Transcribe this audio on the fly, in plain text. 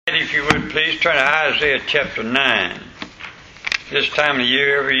if you would please, turn to Isaiah chapter 9. This time of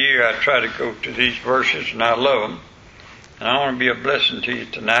year, every year, I try to go to these verses, and I love them. And I want to be a blessing to you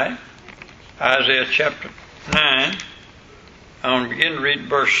tonight. Isaiah chapter 9. I want to begin to read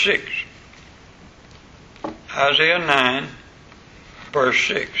verse 6. Isaiah 9, verse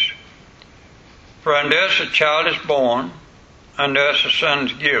 6. For unto us a child is born, unto us a son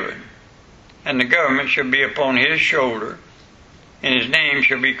is given, and the government shall be upon his shoulder, and his name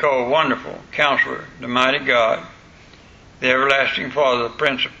shall be called Wonderful, Counselor, the Mighty God, the Everlasting Father, the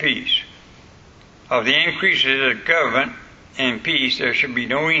Prince of Peace. Of the increases of government and peace there shall be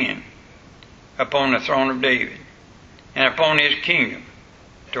no end upon the throne of David, and upon his kingdom,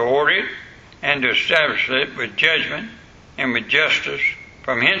 to order it and to establish it with judgment and with justice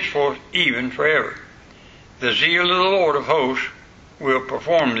from henceforth even forever. The zeal of the Lord of hosts will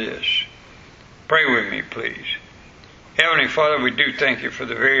perform this. Pray with me, please. Heavenly Father, we do thank you for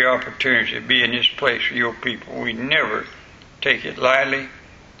the very opportunity to be in this place for your people. We never take it lightly.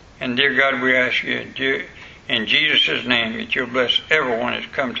 And dear God, we ask you in Jesus' name that you'll bless everyone that's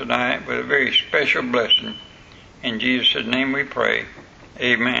come tonight with a very special blessing. In Jesus' name we pray.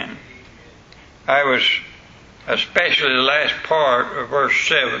 Amen. I was especially the last part of verse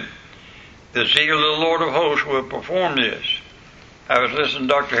 7. The zeal of the Lord of hosts will perform this. I was listening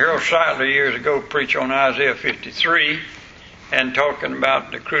to Dr. Harold Sightler years ago preach on Isaiah 53 and talking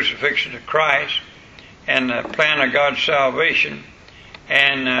about the crucifixion of Christ and the plan of God's salvation.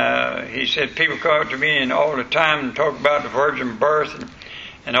 And he said people come up to me and all the time and talk about the virgin birth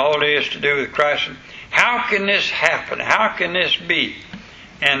and all this to do with Christ. And how can this happen? How can this be?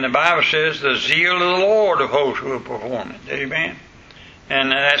 And the Bible says the zeal of the Lord of hosts will perform it. Amen?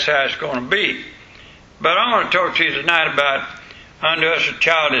 And that's how it's going to be. But I want to talk to you tonight about unto us a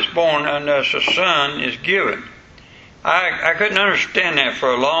child is born, unto us a son is given. I couldn't understand that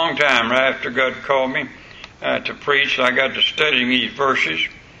for a long time right after God called me to preach. I got to studying these verses.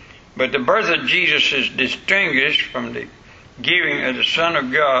 But the birth of Jesus is distinguished from the giving of the Son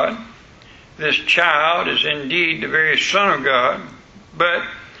of God. This child is indeed the very Son of God, but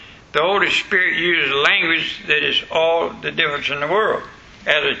the Holy Spirit uses language that is all the difference in the world.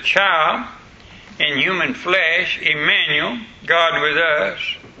 As a child, in human flesh, Emmanuel, God with us,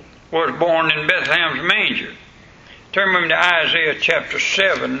 was born in Bethlehem's manger. Turn with me to Isaiah chapter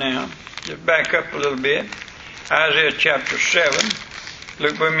 7 now. Just back up a little bit. Isaiah chapter 7.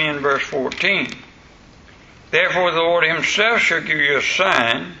 Look with me in verse 14. Therefore the Lord himself shall give you a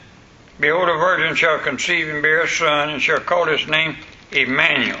sign. Behold, a virgin shall conceive and bear a son, and shall call his name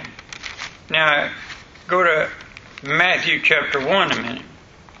Emmanuel. Now, go to Matthew chapter 1 a minute.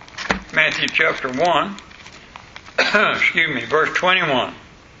 Matthew chapter 1, verse 21.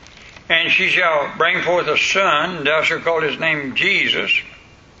 And she shall bring forth a son, and thou shalt call his name Jesus,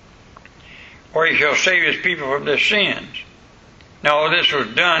 for he shall save his people from their sins. Now all this was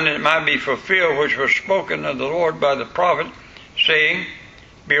done that it might be fulfilled which was spoken of the Lord by the prophet, saying,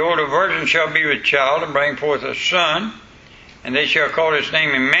 Behold, a virgin shall be with child, and bring forth a son, and they shall call his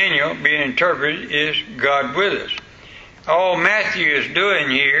name Emmanuel, being interpreted is God with us. All Matthew is doing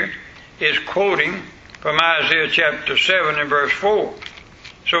here is quoting from Isaiah chapter 7 and verse 4.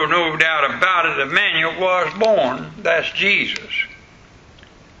 So no doubt about it, Emmanuel was born. That's Jesus.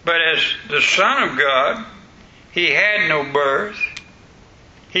 But as the Son of God, he had no birth.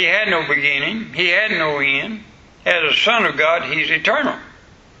 He had no beginning. He had no end. As a Son of God, he's eternal.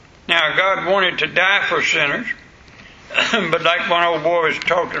 Now, God wanted to die for sinners. But like one old boy was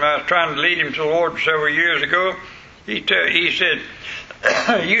talking about, I was trying to lead him to the Lord several years ago, he said,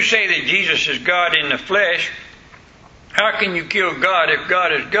 you say that Jesus is God in the flesh. How can you kill God if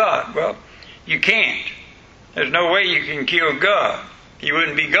God is God? Well, you can't. There's no way you can kill God. He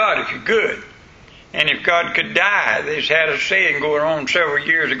wouldn't be God if you could. And if God could die, they had a saying going on several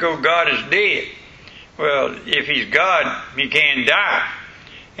years ago, God is dead. Well, if he's God, he can't die.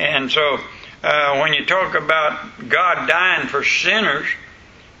 And so when you talk about God dying for sinners,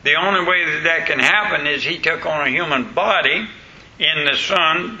 the only way that can happen is he took on a human body in the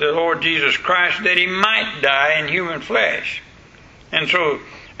Son, the Lord Jesus Christ, that he might die in human flesh. And so,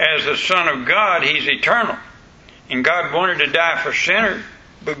 as the Son of God, he's eternal. And God wanted to die for sinners,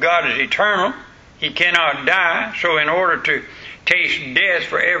 but God is eternal. He cannot die. So in order to taste death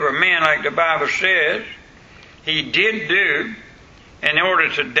for every man, like the Bible says, he did do, in order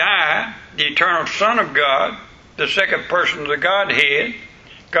to die, the eternal Son of God, the second person of the Godhead,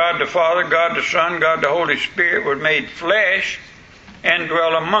 God the Father, God the Son, God the Holy Spirit, was made flesh and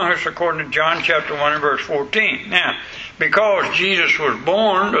dwell among us, according to John chapter 1 and verse 14. Now, because Jesus was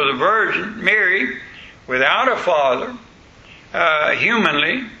born of the Virgin Mary without a father,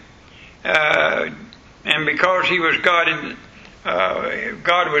 humanly, and because he was God,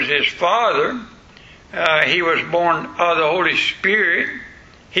 God was his Father, he was born of the Holy Spirit.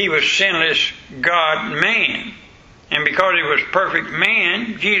 He was sinless God-man. And because he was perfect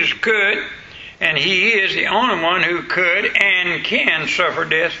man, Jesus could, and he is the only one who could and can suffer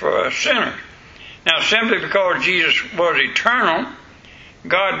death for us sinners. Now, simply because Jesus was eternal,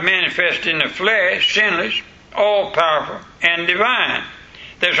 God manifested in the flesh, sinless, all-powerful, and divine.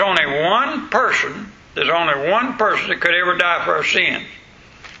 There's only one person that could ever die for our sins.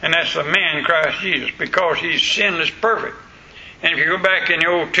 And that's the man, Christ Jesus, because he's sinless, perfect. And if you go back in the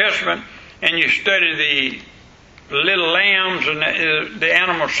Old Testament and you study the little lambs and the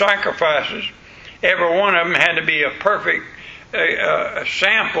animal sacrifices, every one of them had to be a perfect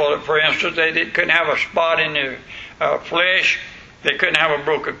sample. For instance, they couldn't have a spot in their flesh. They couldn't have a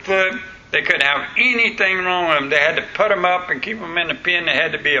broken foot. They couldn't have anything wrong with them. They had to put them up and keep them in the pen. They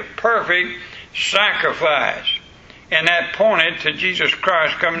had to be a perfect sacrifice. And that pointed to Jesus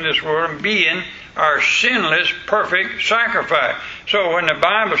Christ coming to this world and being our sinless, perfect sacrifice. So when the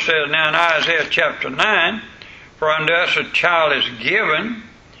Bible says now in Isaiah chapter 9, for unto us a child is given,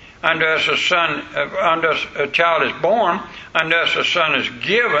 unto us a son, unto us a child is born, unto us a son is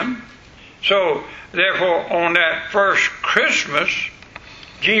given. So therefore on that first Christmas,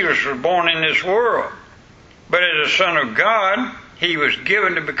 Jesus was born in this world. But as a Son of God, he was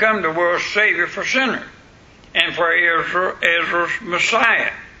given to become the world's Savior for sinners and for Israel's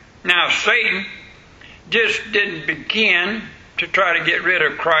Messiah. Now, Satan just didn't begin to try to get rid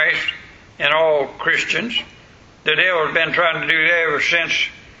of Christ and all Christians. The devil has been trying to do that ever since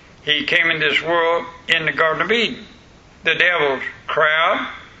he came into this world in the Garden of Eden. The devil's crowd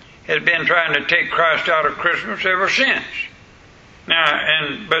has been trying to take Christ out of Christmas ever since.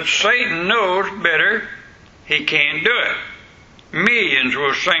 But Satan knows better. He can't do it. Millions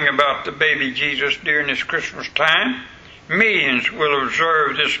will sing about the baby Jesus during this Christmas time. Millions will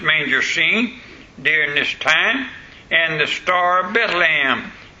observe this manger scene during this time, and the Star of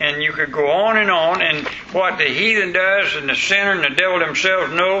Bethlehem. And you could go on, and what the heathen does and the sinner and the devil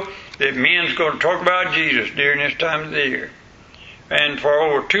themselves know that men's going to talk about Jesus during this time of the year. And for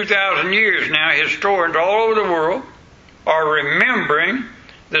over 2,000 years now, historians all over the world are remembering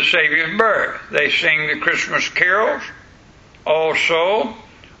the Savior's birth. They sing the Christmas carols. Also,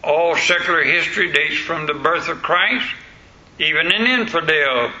 all secular history dates from the birth of Christ. Even an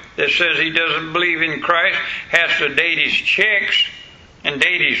infidel that says he doesn't believe in Christ has to date his checks and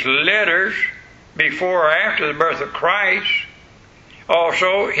date his letters before or after the birth of Christ.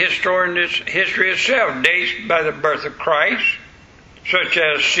 Also, history itself dates by the birth of Christ, such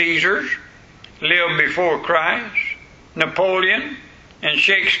as Caesar's lived before Christ, Napoleon and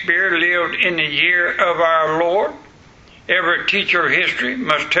Shakespeare lived in the year of our Lord. Every teacher of history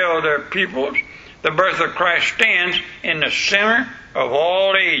must tell their pupils the birth of Christ stands in the center of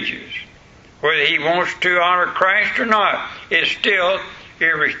all ages. Whether he wants to honor Christ or not, it's still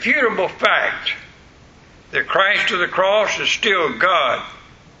irrefutable fact. The Christ of the cross is still God,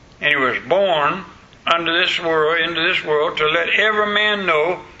 and he was born into this world to let every man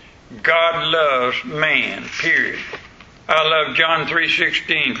know God loves man, period. I love John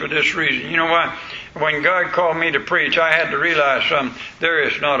 3:16 for this reason. You know why? When God called me to preach, I had to realize something. There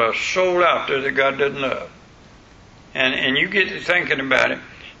is not a soul out there that God doesn't love. And you get to thinking about it.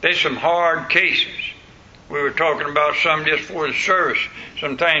 There's some hard cases. We were talking about some just before the service,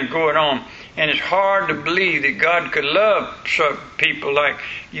 some things going on. And it's hard to believe that God could love some people like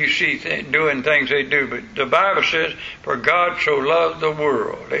you see doing things they do. But the Bible says, for God so loved the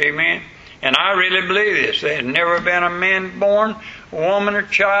world. Amen? And I really believe this. There has never been a man born, woman or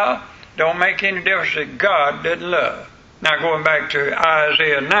child. Don't make any difference that God doesn't love. Now going back to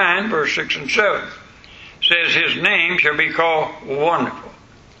Isaiah 9, verse 6 and 7. Says his name shall be called Wonderful.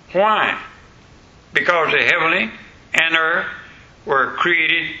 Why? Because the heavenly and earth were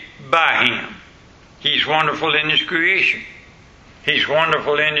created by him. He's wonderful in his creation. He's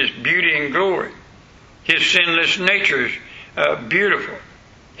wonderful in his beauty and glory. His sinless nature is beautiful.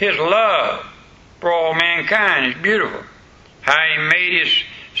 His love for all mankind is beautiful. How he made his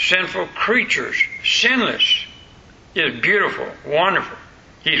sinful creatures sinless is beautiful, wonderful.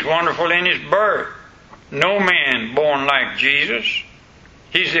 He's wonderful in his birth. No man born like Jesus.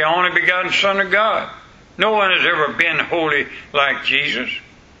 He's the only begotten Son of God. No one has ever been holy like Jesus.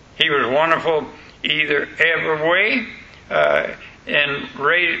 He was wonderful either every way,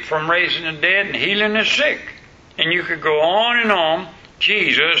 from raising the dead and healing the sick. And you could go on and on.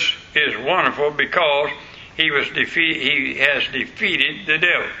 Jesus is wonderful because he has defeated the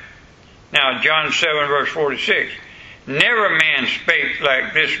devil. Now, John 7, verse 46. Never man spake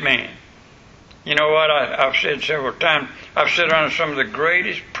like this man. You know what? I've said several times, I've sat under some of the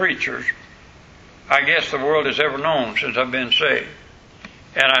greatest preachers I guess the world has ever known since I've been saved.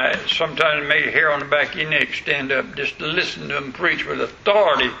 And I sometimes make a hair on the back of your neck stand up just to listen to them preach with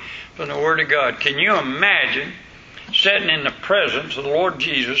authority from the Word of God. Can you imagine sitting in the presence of the Lord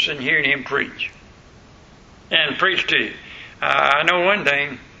Jesus and hearing Him preach? And preach to you. I know one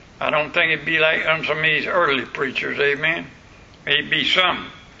thing, I don't think it'd be like on some of these early preachers, amen? It'd be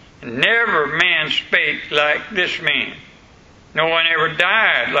something. Never man spake like this man. No one ever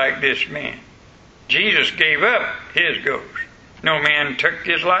died like this man. Jesus gave up His ghost. No man took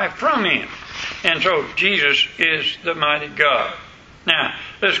His life from Him. And so Jesus is the mighty God. Now,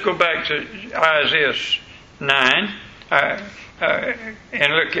 let's go back to Isaiah 9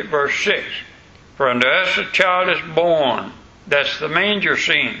 and look at verse 6. For unto us a child is born. That's the manger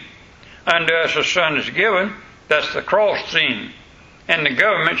scene. Unto us a son is given. That's the cross scene. And the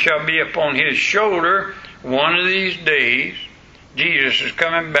government shall be upon His shoulder. One of these days, Jesus is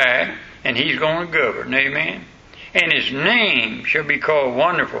coming back, and He's going to govern. Amen. And His name shall be called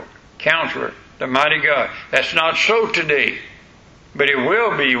Wonderful, Counselor, the Mighty God. That's not so today, but it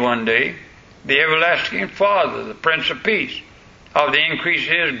will be one day. The Everlasting Father, the Prince of Peace. Of the increase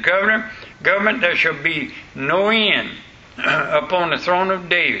of His government there shall be no end upon the throne of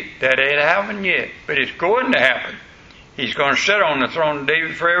David. That ain't happened yet, but it's going to happen. He's going to sit on the throne of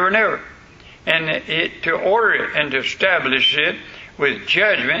David forever and ever. And to order it and to establish it with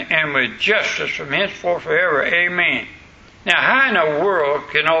judgment and with justice from henceforth forever. Amen. Now, how in the world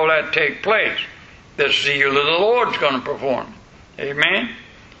can all that take place? The zeal of the Lord's going to perform it. Amen.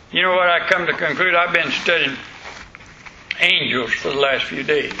 You know what I come to conclude? I've been studying angels for the last few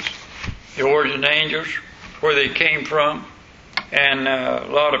days. The origin of angels, where they came from. And a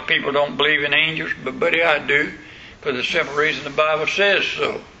lot of people don't believe in angels, but buddy, I do, for the simple reason the Bible says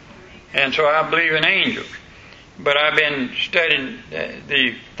so. And so I believe in angels. But I've been studying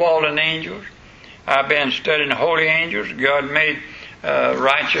the fallen angels. I've been studying the holy angels. God made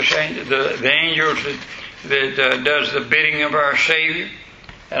righteous angels, the angels that does the bidding of our Savior.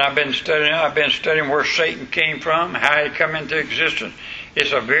 And I've been studying where Satan came from, how he come into existence.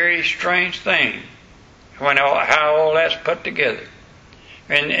 It's a very strange thing how all that's put together.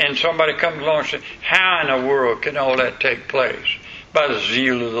 And somebody comes along and says, how in the world can all that take place? By the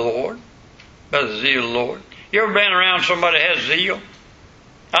zeal of the Lord. By the zeal of the Lord. You ever been around somebody that has zeal?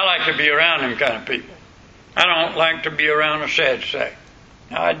 I like to be around them kind of people. I don't like to be around a sad sack.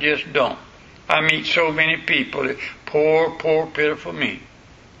 I just don't. I meet so many people that poor, pitiful me.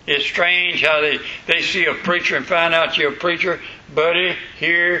 It's strange how they see a preacher and find out you're a preacher. Buddy,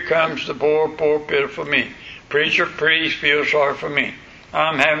 here comes the poor, pitiful me. Preacher, please feel sorry for me.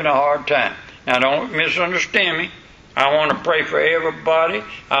 I'm having a hard time. Now, don't misunderstand me. I want to pray for everybody.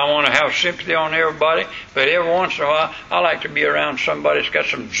 I want to have sympathy on everybody. But every once in a while, I like to be around somebody that's got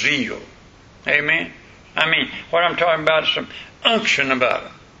some zeal. Amen? I mean, what I'm talking about is some unction about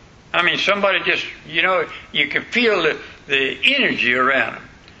them. I mean, somebody just, you can feel the energy around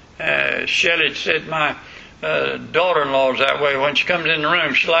them. Shelley said my daughter-in-law is that way. When she comes in the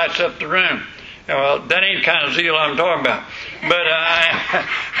room, she lights up the room. Well, that ain't the kind of zeal I'm talking about. But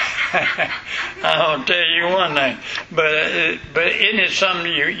I'll tell you one thing. But isn't it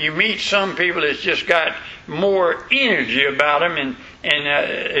something, you meet some people that's just got more energy about them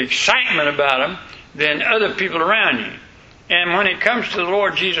and excitement about them than other people around you. And when it comes to the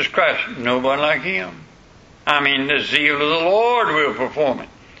Lord Jesus Christ, nobody like Him. I mean, the zeal of the Lord will perform it.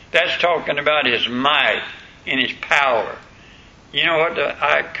 That's talking about His might and His power. You know what?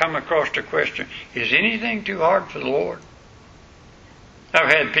 I come across the question, is anything too hard for the Lord? I've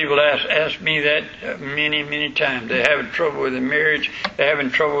had people ask me that many times. They're having trouble with their marriage. They're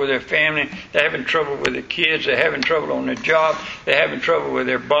having trouble with their family. They're having trouble with their kids. They're having trouble on their job. They're having trouble with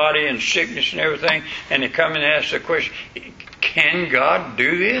their body and sickness and everything. And they come and ask the question, can God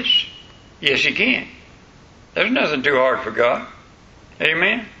do this? Yes, He can. There's nothing too hard for God.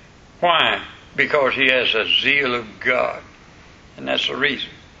 Amen? Why? Because He has a zeal of God. And that's the reason.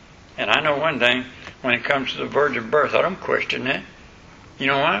 And I know one thing, when it comes to the virgin birth, I don't question that. You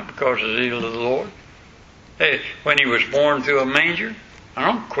know why? Because of the zeal of the Lord. Hey, when He was born through a manger, I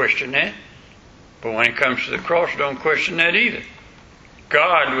don't question that. But when it comes to the cross, I don't question that either.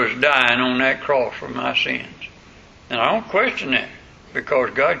 God was dying on that cross for my sins. And I don't question that,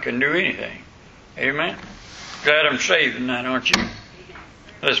 because God can do anything. Amen? Glad I'm saved tonight, aren't you?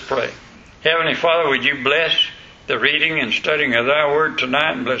 Let's pray. Heavenly Father, would You bless the reading and studying of Thy Word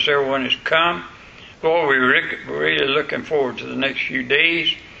tonight, and bless everyone who's come. Lord, we're really looking forward to the next few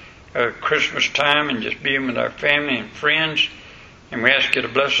days of Christmas time and just being with our family and friends. And we ask You to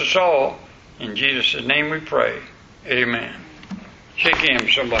bless us all. In Jesus' name we pray. Amen. Shake hands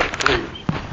with somebody, please.